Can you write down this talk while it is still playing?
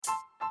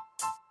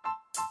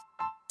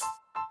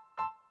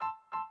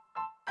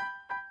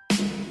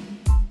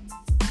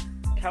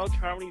Couch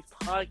Harmonies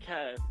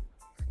podcast.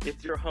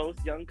 It's your host,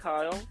 Young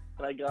Kyle,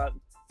 and I got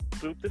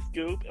Boop the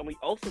Scoop, and we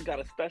also got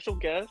a special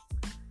guest.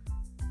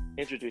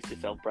 Introduce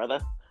yourself, brother.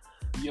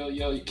 Yo,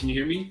 can you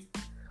hear me?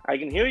 I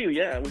can hear you,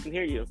 yeah, we can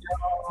hear you.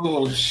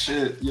 Oh,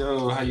 shit.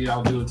 Yo, how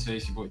y'all doing today?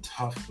 It's your boy,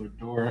 Tough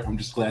Door. I'm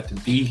just glad to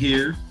be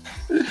here.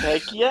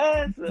 Heck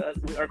yes!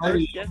 Our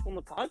first guest on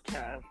the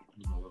podcast.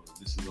 Oh,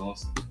 this is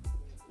awesome.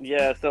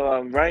 Yeah,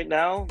 so right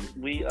now,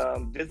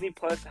 Disney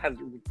Plus has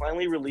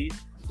finally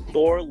released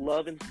Thor: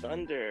 Love and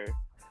Thunder.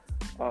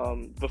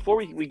 Before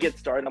we get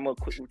started, I'm gonna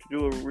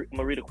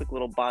read a quick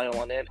little bio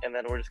on it, and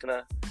then we're just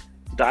gonna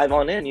dive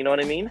on in. You know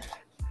what I mean?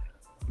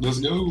 Let's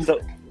go.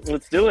 So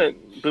let's do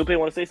it. Boopé,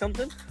 want to say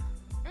something?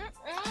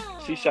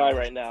 She's shy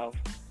right now.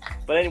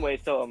 But anyway,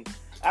 so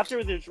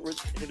after his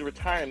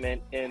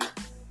retirement and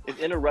is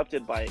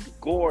interrupted by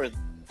Gore,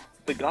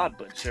 the God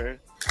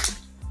Butcher,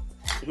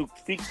 who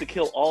seeks to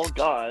kill all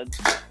gods,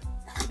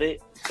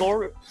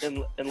 Thor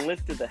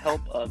enlisted the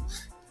help of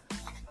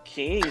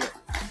King.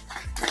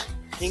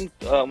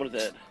 What is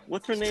it?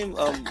 What's her name?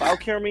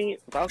 Valkyrie.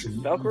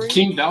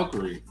 King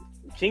Valkyrie.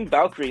 King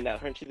Valkyrie. Now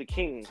she's a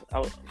king.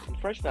 I'm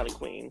fresh, not a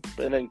queen.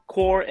 But then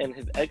Core and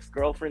his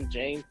ex-girlfriend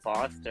Jane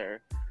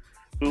Foster,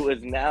 who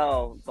is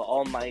now the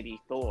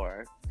almighty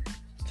Thor.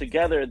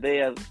 Together, they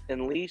have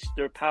unleashed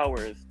their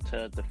powers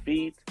to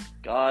defeat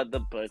God the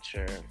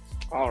Butcher.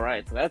 All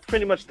right, so that's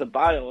pretty much the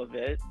bio of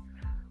it.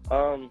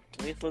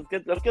 Let's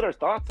get our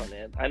thoughts on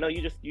it. I know you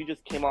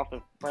just came off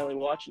of finally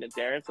watching it,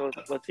 Darren. So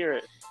let's hear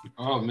it.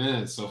 Oh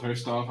man! So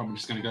first off, I'm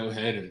just gonna go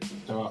ahead and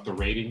throw out the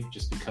rating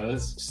just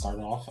because. Start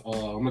off.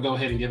 I'm gonna go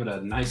ahead and give it a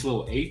nice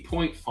little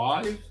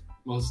 8.5.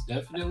 Most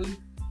definitely.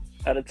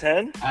 Out of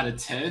 10? Out of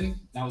 10.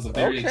 That was a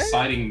very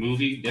exciting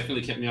movie.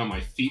 Definitely kept me on my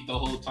feet the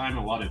whole time.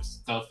 A lot of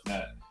stuff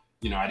that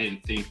I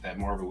didn't think that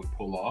Marvel would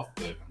pull off,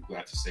 but I'm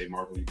glad to say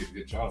Marvel, you did a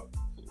good job.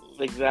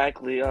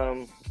 Exactly.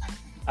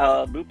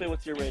 Boopé,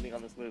 what's your rating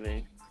on this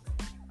movie?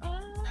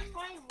 My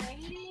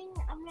rating,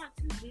 I'm not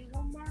too big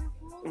on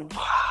Marvel.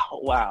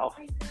 Wow.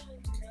 My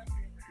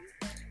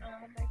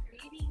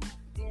rating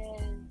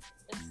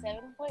is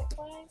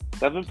 7.5.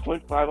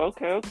 7.5.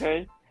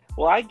 Okay.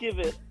 Well, I give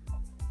it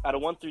out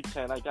of 1 through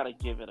 10. I gotta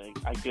give it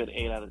a good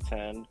 8 out of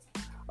 10.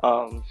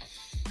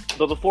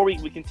 But before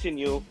we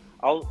continue,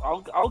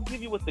 I'll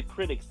give you what the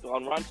critics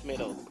on Rotten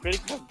Tomatoes. The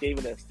critics have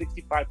given it a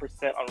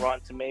 65% on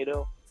Rotten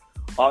Tomatoes.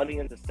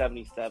 Audience is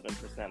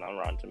 77% on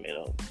Rotten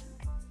Tomatoes.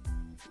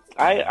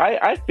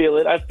 I feel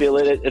it.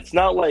 It's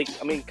not like,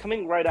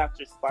 coming right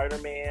after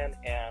Spider-Man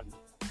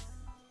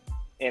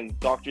and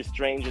Doctor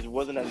Strange, there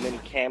wasn't as many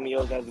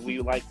cameos as we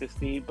would like to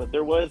see, but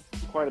there was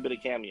quite a bit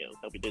of cameos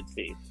that we did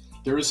see.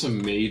 There were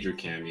some major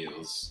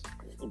cameos.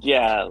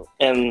 Yeah,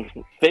 and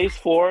Phase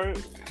 4,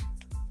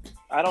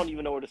 I don't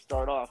even know where to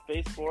start off.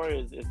 Phase 4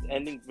 is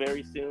ending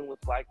very soon with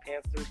Black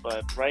Panther,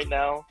 but right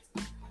now,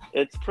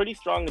 it's pretty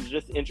strong and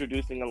just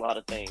introducing a lot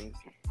of things.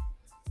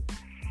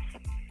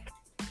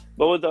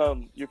 What was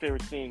your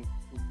favorite scene?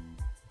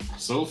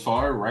 So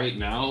far, right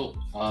now,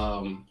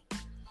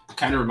 it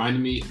kind of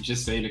reminded me of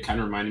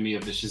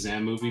the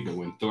Shazam movie, but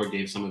when Thor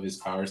gave some of his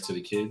powers to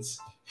the kids,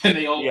 and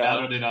they all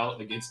battled it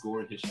out against Gore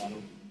and his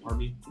shadow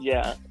army.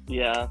 Yeah.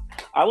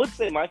 I would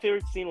say my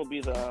favorite scene will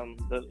be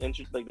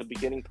the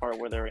beginning part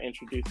where they're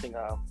introducing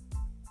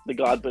the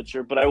God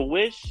Butcher. But I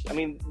wish,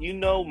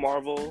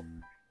 Marvel,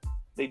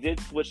 they did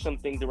switch some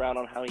things around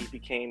on how he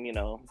became,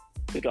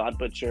 the God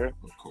Butcher.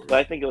 Of course. But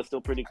I think it was still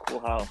pretty cool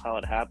how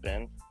it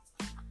happened.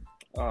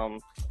 I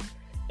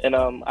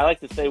like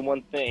to say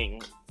one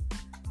thing.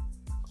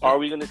 Are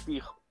we going to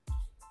see...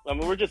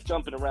 we're just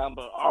jumping around,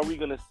 but are we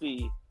going to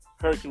see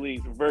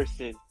Hercules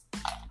versus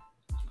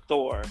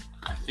Thor?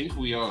 I think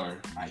we are.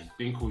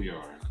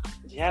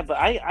 Yeah, but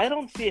I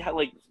don't see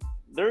how,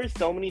 there are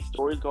so many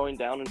stories going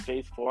down in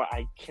Phase 4.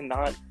 I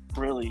cannot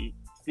really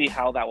see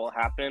how that will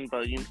happen,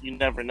 but you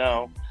never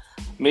know.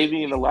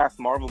 Maybe in the last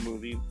Marvel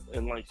movie,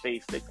 in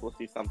Phase 6, we'll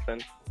see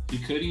something. He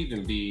could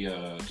even be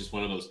just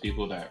one of those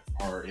people that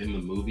are in the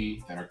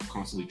movie that are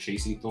constantly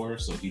chasing Thor,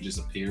 so he just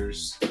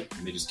appears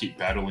and they just keep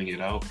battling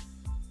it out.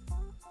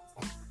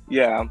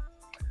 Yeah.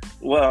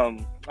 Well,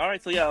 all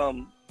right. So yeah.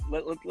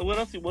 What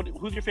else?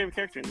 Who's your favorite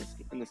character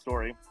in this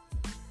story?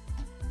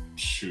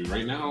 Shoot,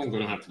 right now I'm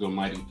gonna have to go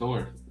Mighty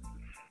Thor.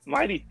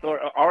 Mighty Thor.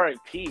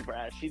 R.I.P.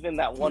 Brad. She's in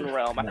that one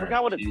realm. I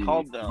forgot what it's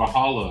called though.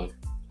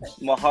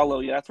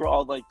 Mahalo. Yeah, that's where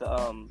all the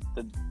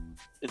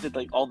is it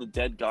all the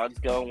dead gods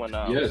go when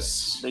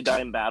yes, they die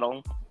in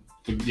battle?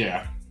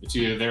 Yeah, it's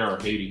either there or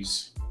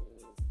Hades.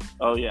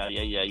 Oh yeah.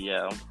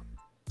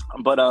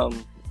 But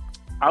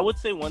I would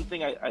say one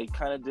thing I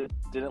kind of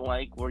didn't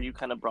like, where you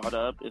kind of brought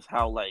up, is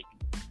how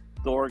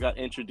Thor got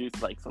introduced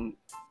some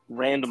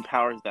random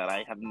powers that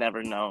I have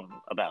never known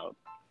about.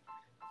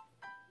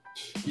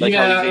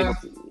 How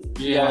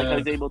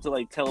he's able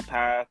to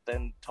telepath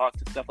and talk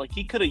to stuff.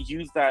 He could have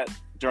used that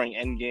during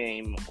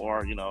Endgame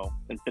or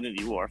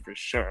Infinity War for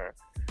sure.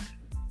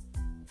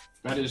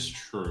 That is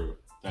true.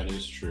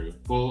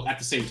 Well, at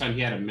the same time,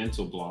 he had a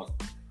mental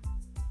block.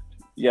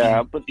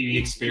 Yeah, but he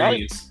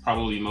experienced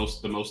probably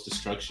the most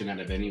destruction out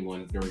of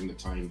anyone during the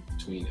time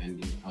between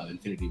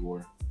Infinity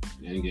War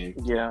and Endgame.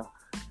 Yeah.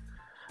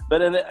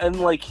 But and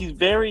like he's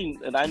very,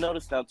 and I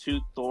noticed now too,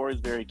 Thor is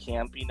very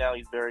campy now.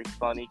 He's very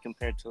funny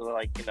compared to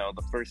like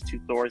the first two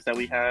Thors that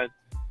we had.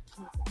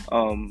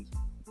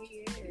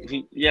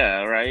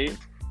 Yeah, right.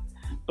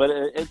 But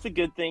it's a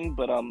good thing.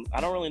 But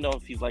I don't really know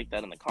if he's like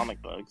that in the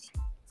comic books.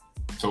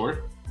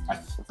 Thor.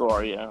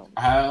 Thor, yeah.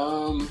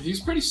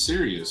 He's pretty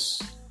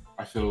serious.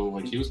 I feel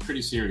like he was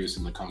pretty serious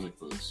in the comic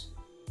books.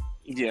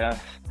 Yeah.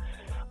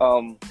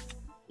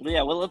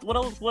 Yeah. Well, what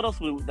else? What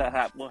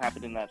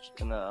happened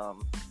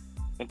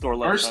in Thor: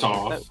 Love and First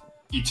Thunder? off,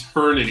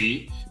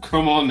 eternity.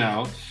 Come on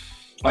now.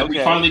 Like we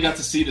Okay. finally got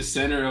to see the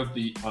center of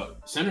the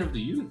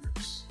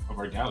universe of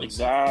our galaxy.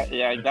 Exactly.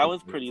 Yeah, that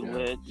was pretty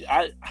lit.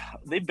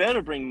 They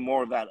better bring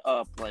more of that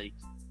up, like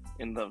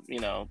in the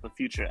the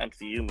future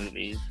MCU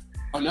movies.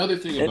 Another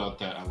thing about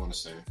that, I want to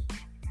say.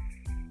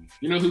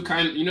 You know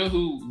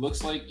who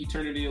looks like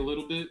Eternity a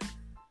little bit?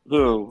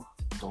 Who?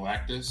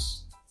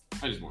 Galactus.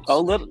 I just want to A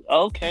little.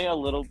 Okay, a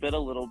little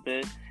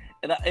bit.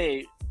 And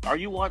hey, are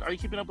you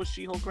keeping up with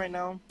She-Hulk right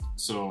now?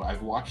 So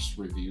I've watched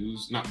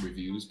not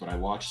reviews, but I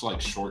watched like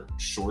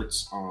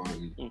shorts on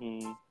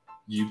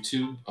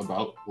YouTube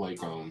about like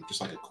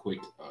just like a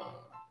quick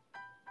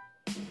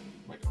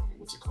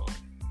what's it called?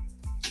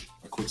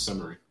 A quick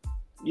summary.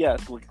 Yeah,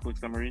 quick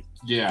summary.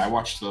 Yeah, I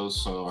watched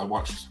those. So I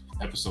watched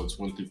episodes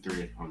 1 through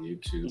 3 on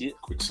YouTube. Yeah,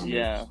 quick summary.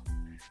 Yeah.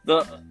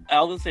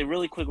 I'll just say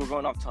really quick. We're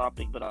going off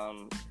topic, but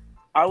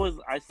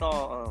I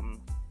saw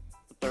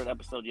the third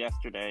episode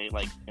yesterday.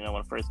 Like when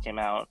it first came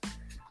out,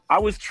 I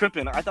was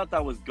tripping. I thought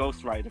that was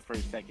Ghost Rider for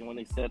a second when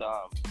they said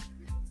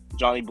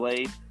Johnny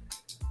Blade,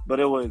 but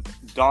it was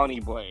Donnie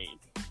Blade.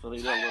 So they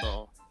did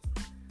a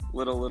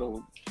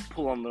little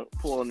pull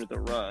under the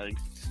rug.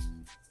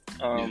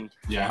 I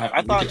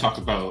thought we could talk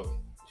about.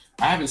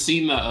 I haven't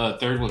seen the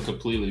third one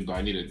completely, but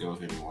I need to go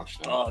ahead and watch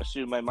that. Oh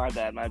shoot, my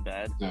bad.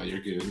 No, you're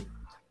good.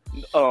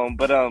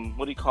 But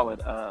what do you call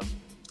it?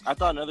 I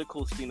thought another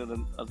cool scene of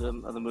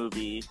the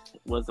movie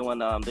was when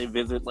they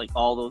visit like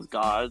all those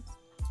gods.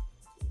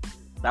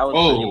 That was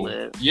pretty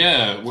lit.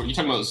 Yeah, what you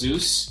talking about,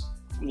 Zeus?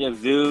 Yeah,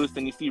 Zeus,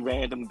 and you see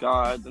random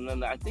gods, and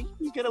then I think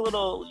you get a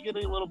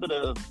little bit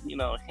of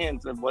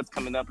hints of what's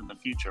coming up in the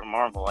future of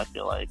Marvel. I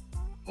feel like.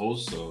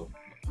 Also,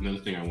 another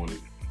thing I want to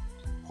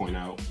point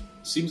out: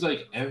 seems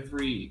like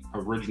every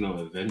original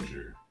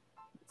Avenger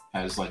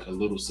has like a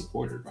little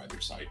supporter by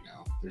their side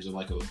now. There's a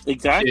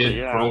kid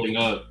growing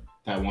up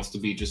that wants to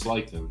be just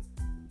like them.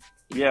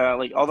 Yeah,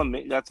 like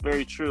that's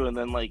very true. And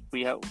then like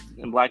we have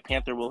in Black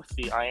Panther, we'll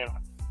see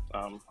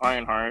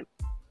Ironheart.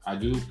 I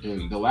do,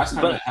 and the last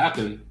time that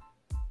happened,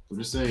 I'm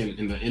just saying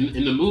in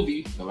the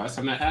movie, the last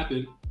time that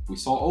happened, we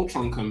saw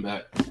Ultron come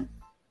back.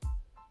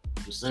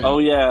 Just saying. Oh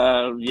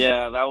yeah,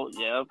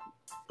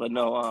 but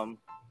no,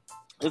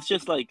 it's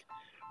just like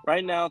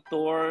right now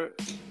Thor.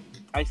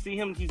 I see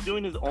him; he's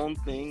doing his own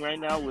thing right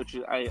now, which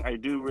I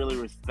do really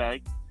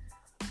respect.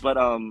 But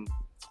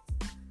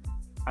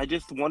I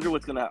just wonder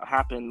what's gonna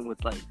happen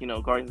with like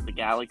Guardians of the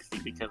Galaxy,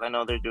 because I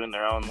know they're doing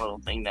their own little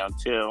thing now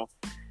too,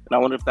 and I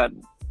wonder if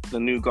the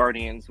new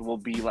Guardians will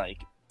be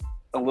like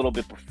a little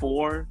bit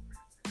before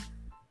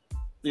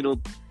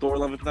Thor: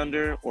 Love and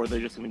Thunder, or they're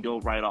just gonna go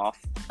right off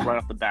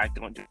the bat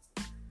going to.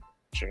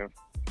 Sure.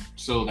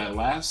 So the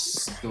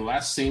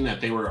last scene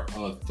that they were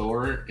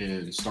Thor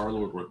and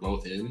Star-Lord were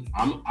both in,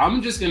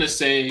 I'm just gonna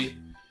say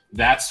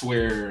that's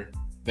where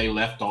they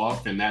left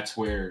off, and that's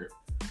where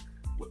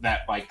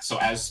that so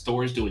as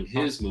Thor's doing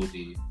his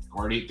movie,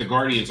 the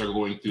Guardians are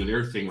going through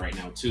their thing right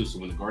now too. So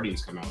when the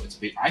Guardians come out,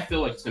 I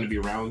feel like it's gonna be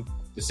around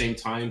the same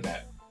time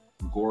that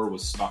Gore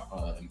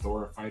and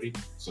Thor are fighting.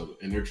 So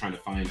and they're trying to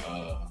find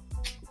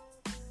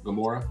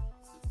Gamora.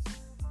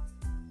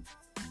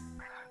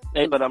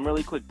 Hey, but I'm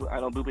really quick.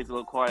 I know Boopy's a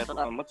little quiet. But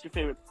what's your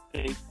favorite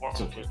Phase 4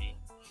 movie?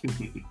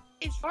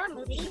 Phase 4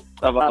 movie?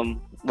 Of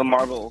the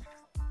Marvel.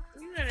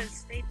 You gotta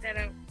state that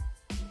out.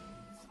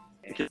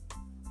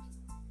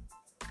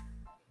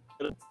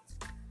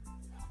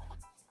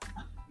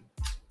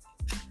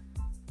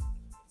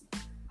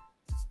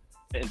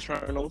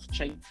 Eternals,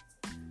 change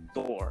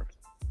Thor.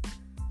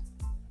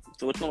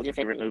 So which one was your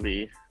favorite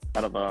movie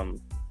out of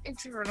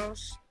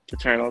Eternals?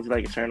 Eternals, you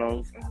like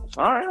Eternals?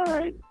 All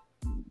right.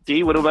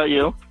 D, what about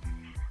you?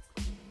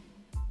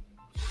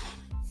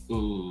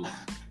 Ooh,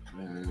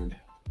 man.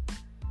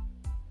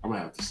 I'm gonna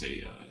have to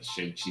say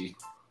Shang-Chi.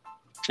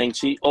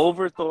 Shang-Chi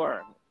over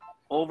Thor,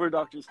 over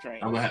Doctor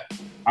Strange. I'm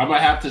gonna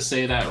have to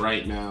say that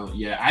right now.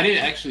 Yeah, I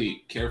didn't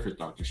actually care for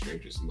Doctor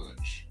Strange as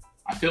much.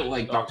 I felt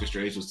like Doctor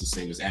Strange was the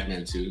same as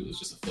Ant-Man 2. It was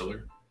just a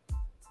filler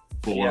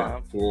for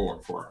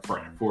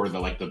the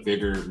like the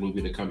bigger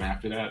movie to come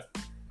after that.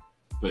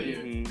 But yeah,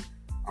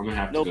 I'm gonna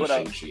have to go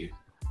Shang-Chi.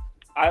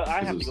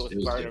 I have to go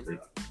with Spider-Man.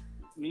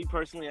 Me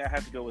personally, I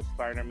have to go with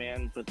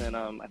Spider-Man, but then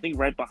I think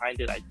right behind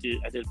it, I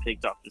did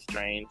pick Doctor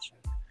Strange.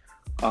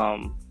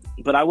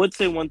 But I would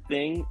say one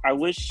thing: I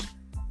wish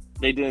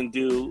they didn't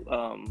do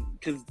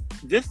because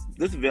this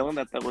villain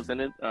that was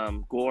in it,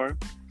 Gore,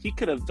 he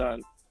could have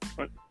done.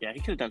 He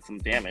could have done some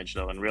damage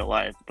though in real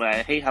life, but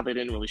I hate how they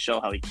didn't really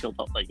show how he killed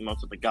like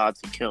most of the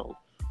gods he killed.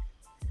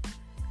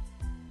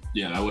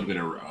 Yeah, that would have been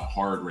a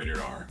hard rated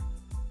R.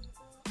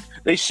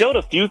 They showed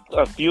a few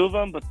of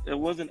them, but it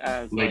wasn't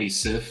as Lady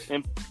Sif.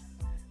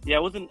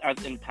 it wasn't as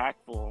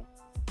impactful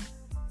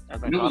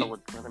as I thought it was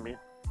going to be.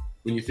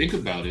 When you think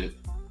about it,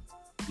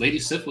 Lady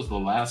Sif was the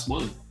last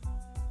one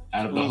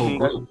out of the whole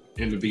group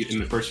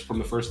from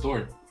the first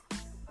Thor.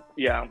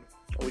 Yeah.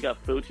 We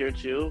got food here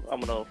too.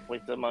 I'm gonna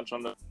wait to munch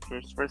on the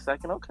for a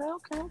second. Okay.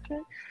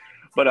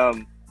 But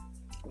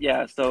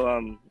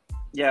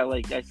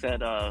like I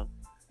said,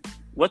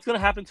 what's gonna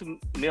happen to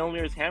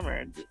Mjolnir's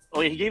hammer?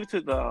 Oh yeah, he gave it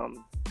to the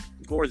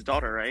Gore's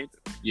daughter, right?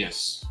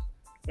 Yes.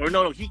 Or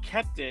no, he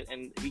kept it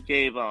and he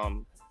gave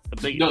the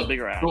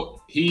bigger axe.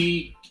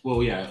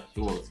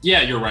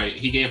 You're right.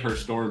 He gave her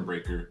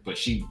Stormbreaker, but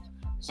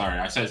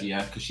I said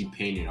because she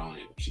painted on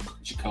it.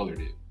 She colored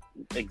it.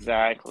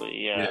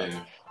 Exactly.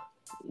 Yeah.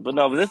 But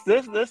no, this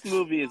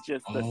movie is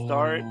just the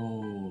start.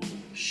 Oh,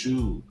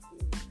 shoot.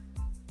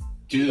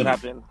 Dude. What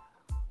happened?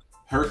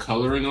 Her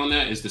coloring on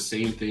that is the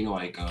same thing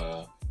like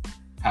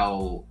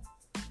how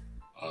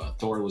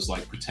Thor was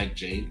like, protect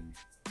Jade.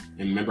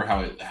 And remember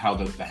how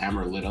the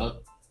hammer lit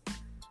up?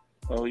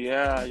 Oh,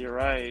 yeah, you're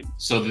right.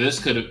 So this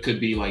could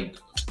be like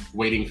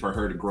waiting for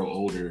her to grow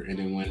older, and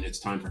then when it's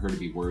time for her to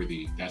be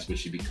worthy, that's when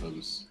she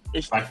becomes.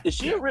 Is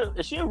she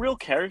a real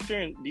character?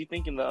 And do you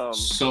think in the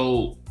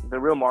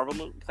real Marvel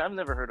movie? Because I've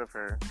never heard of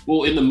her.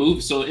 Well, in the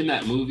movie, in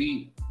that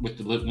movie with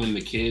when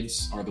the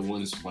kids are the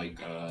ones like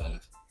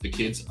the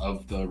kids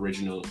of the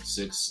original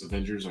 6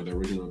 Avengers or the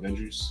original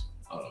Avengers.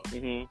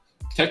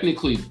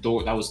 Technically,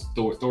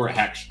 Thor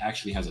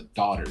actually has a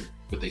daughter,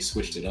 but they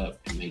switched it up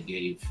and they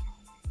gave.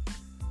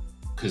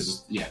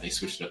 Because they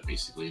switched it up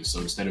basically, and so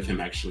instead of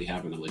him actually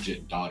having a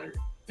legit daughter,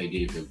 they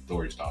gave him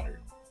Thor's daughter.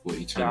 Well,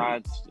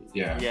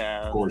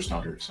 Gore's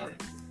daughter. Sorry.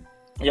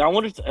 Yeah, I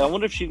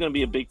wonder if she's gonna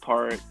be a big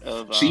part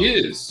of. She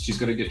is. She's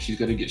gonna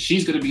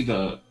be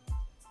the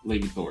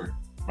Lady Thor,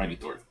 Mighty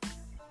Thor.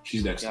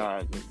 She's next.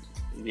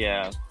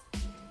 Yeah,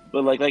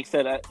 but like I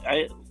said,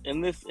 I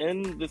in this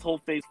whole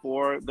Phase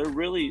 4, they're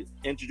really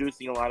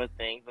introducing a lot of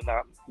things and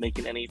not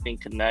making anything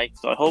connect.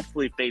 So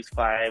hopefully Phase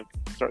 5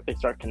 they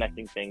start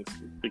connecting things,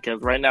 because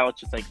right now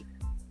it's just like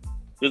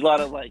there's a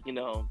lot of like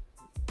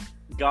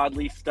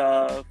godly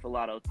stuff, a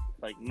lot of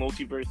like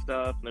multiverse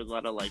stuff, and there's a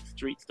lot of like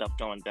street stuff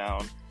going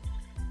down.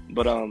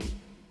 But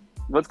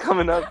what's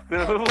coming up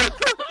soon?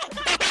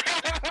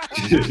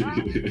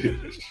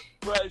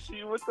 But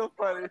what's so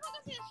funny?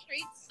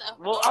 Street stuff.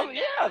 Well,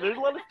 there's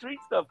a lot of street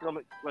stuff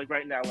coming like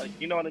right now, like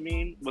you know what I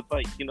mean, with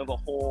like the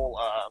whole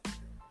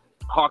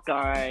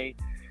Hawkeye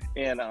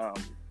and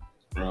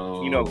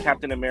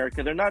Captain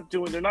America.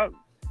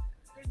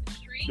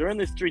 They're in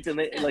the streets, and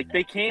they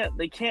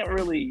can't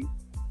really.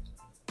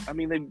 I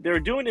mean,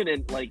 they're doing it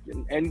in like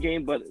an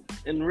Endgame, but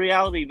in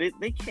reality,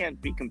 they can't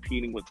be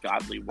competing with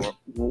godly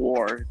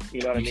war.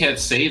 You know what I mean? You can't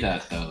say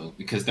that though,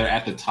 because they're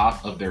at the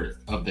top of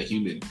the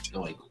human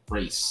like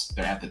race.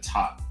 They're at the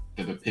top.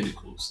 They're the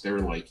pinnacles. They're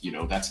like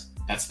that's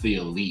the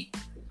elite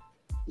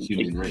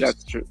human race.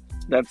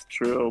 That's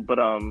true. But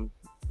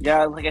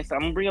like I said,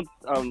 I'm gonna bring up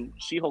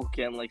She-Hulk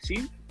again. Like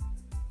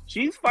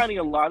she's finding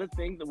a lot of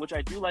things, which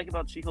I do like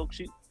about She-Hulk.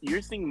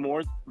 You're seeing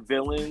more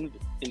villains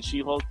in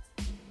She-Hulk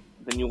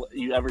than you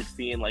ever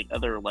see in like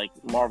other like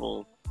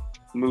Marvel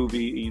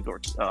movies or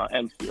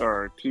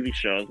TV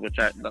shows,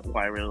 that's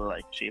why I really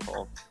like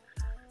She-Hulk.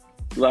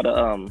 A lot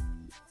of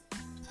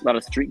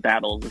street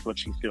battles is what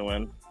she's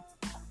doing.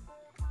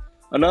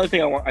 Another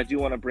thing I do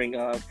want to bring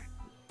up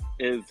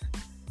is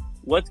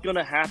what's going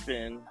to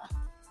happen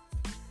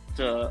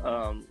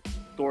to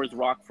Thor's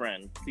rock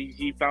friend.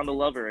 He found a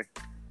lover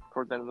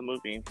towards the end of the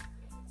movie.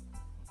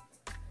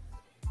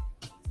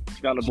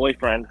 He found a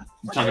boyfriend.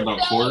 You talking about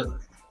Korg?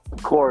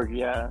 Korg,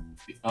 yeah.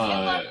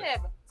 I love him.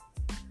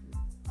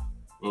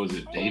 What was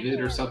it, David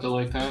or something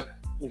like that?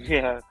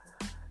 Yeah.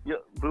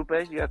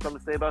 Bupe, you got something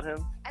to say about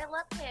him? I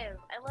love him.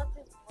 I love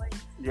his voice.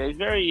 Yeah, he's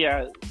very,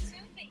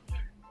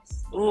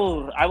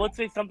 Ooh, I would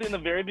say something in the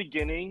very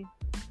beginning.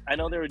 I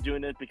know they were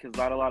doing it because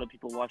not a lot of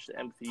people watch the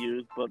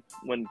MCUs, but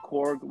when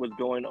Korg was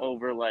going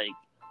over like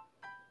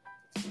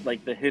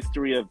the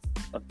history of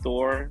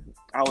Thor,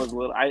 I was a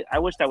little. I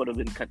wish that would have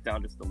been cut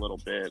down just a little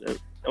bit. It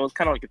was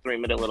kind of like a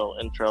 3-minute little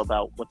intro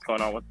about what's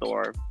going on with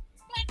Thor.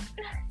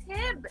 But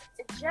him,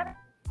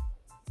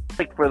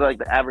 like for like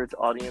the average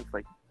audience,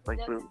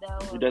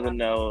 who doesn't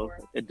know,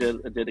 it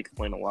did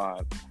explain a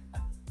lot.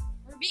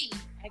 For me,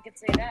 I could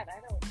say that. I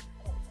don't know.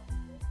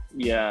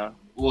 Yeah.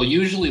 Well,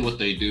 usually what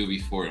they do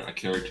before a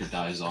character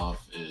dies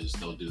off is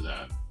they'll do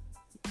that.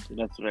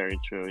 That's very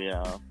true.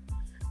 Yeah.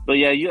 But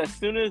yeah, as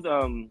soon as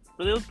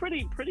but it was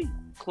pretty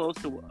close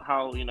to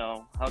how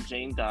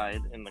Jane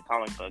died in the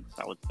comic books.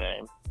 I would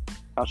say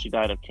how she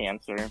died of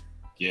cancer.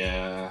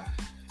 Yeah,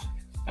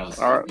 that was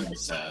very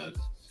sad.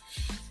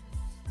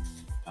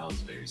 That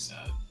was very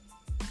sad.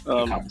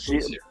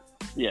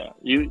 Yeah,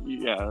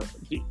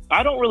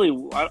 I don't really,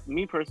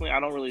 me personally, I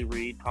don't really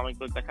read comic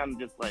books. I kind of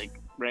just like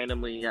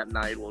randomly at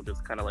night will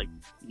just kind of like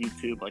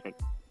YouTube like a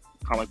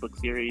comic book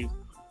series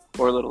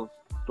or a little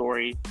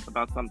story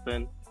about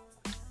something.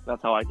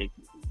 That's how I get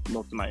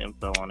most of my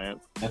info on it.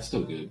 That's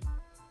still good.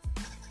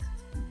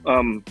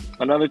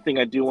 Another thing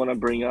I do want to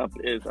bring up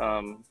is,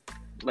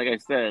 like I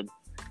said,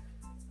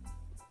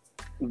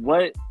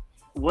 what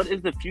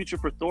is the future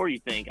for Thor, you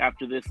think,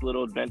 after this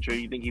little adventure?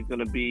 You think he's going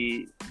to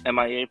be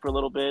MIA for a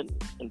little bit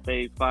in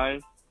Phase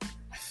 5?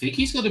 I think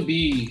he's going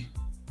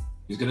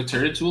to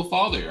turn into a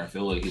father. I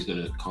feel like he's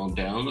going to calm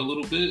down a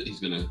little bit. He's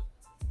going to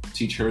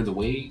teach her the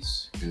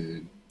ways.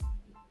 And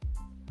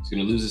he's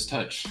going to lose his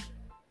touch.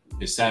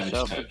 His savage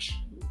touch.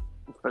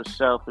 For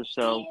sure.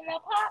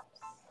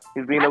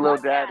 He's being a little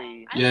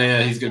daddy.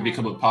 Yeah, he's going to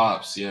become a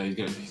pops. Yeah, he's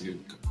going to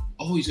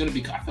I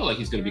feel like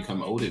he's going to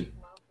become Odin.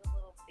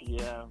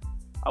 Yeah.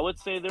 I would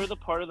say there's a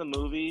part of the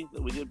movie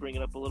that we did bring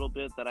it up a little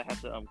bit that I had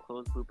to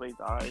close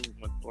Lupe's eyes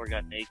when Thor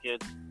got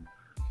naked.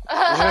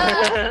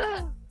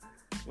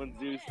 When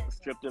Zeus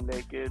stripped him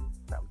naked.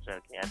 No, I'm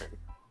joking. I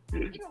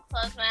didn't.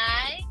 Close my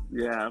eye.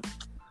 Yeah.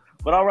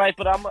 But all right,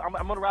 I'm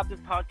gonna wrap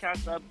this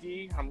podcast up,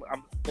 D. I'm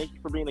thank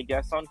you for being a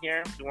guest on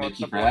here. Do you want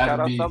to shout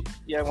out something?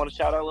 Yeah, I want to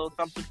shout out a little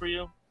something for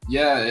you.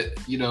 Yeah,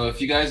 if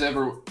you guys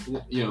ever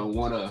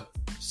want to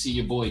see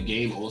your boy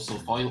game, also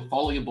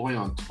follow your boy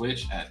on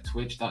Twitch at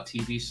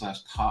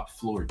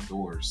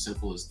twitch.tv/topfloordoors.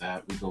 Simple as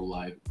that. We go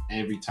live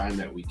every time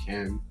that we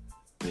can.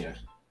 Yeah.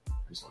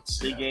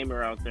 Big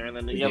gamer out there. And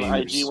then you have an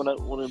IG.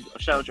 Want to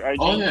shout out your IG?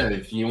 Oh yeah,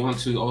 if you want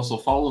to also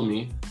follow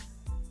me,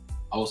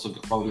 also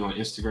follow me on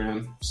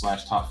Instagram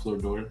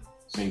 /topfloordoor.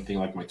 Same thing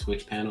like my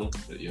Twitch panel.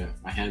 But yeah,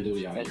 my handle,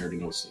 you already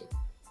know. So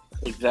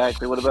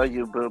exactly. What about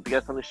you, Boop? You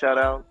got something to shout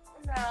out?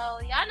 No,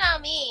 y'all know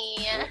me.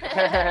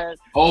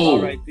 Oh,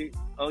 all right.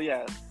 Oh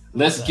yeah.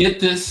 Let's get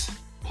this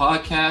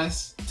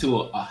podcast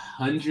to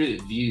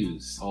 100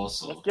 views.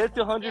 Also, let's get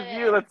to 100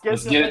 views.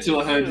 Let's get it to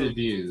 100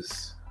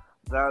 views.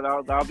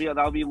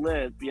 That'll be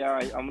lit. Yeah,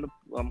 I'm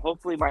gonna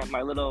hopefully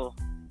my little,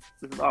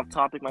 this is off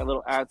topic, my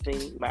little ad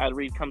thing, my ad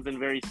read comes in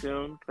very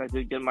soon because I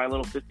did get my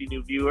little 50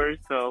 new viewers,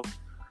 so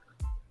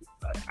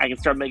I can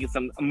start making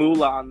some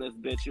moolah on this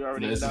bitch. You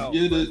already know.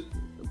 Get it.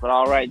 But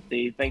all right,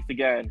 D. Thanks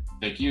again.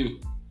 Thank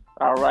you.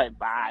 All right,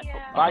 bye.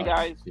 Yeah. Bye,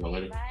 guys. See y'all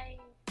later. Bye.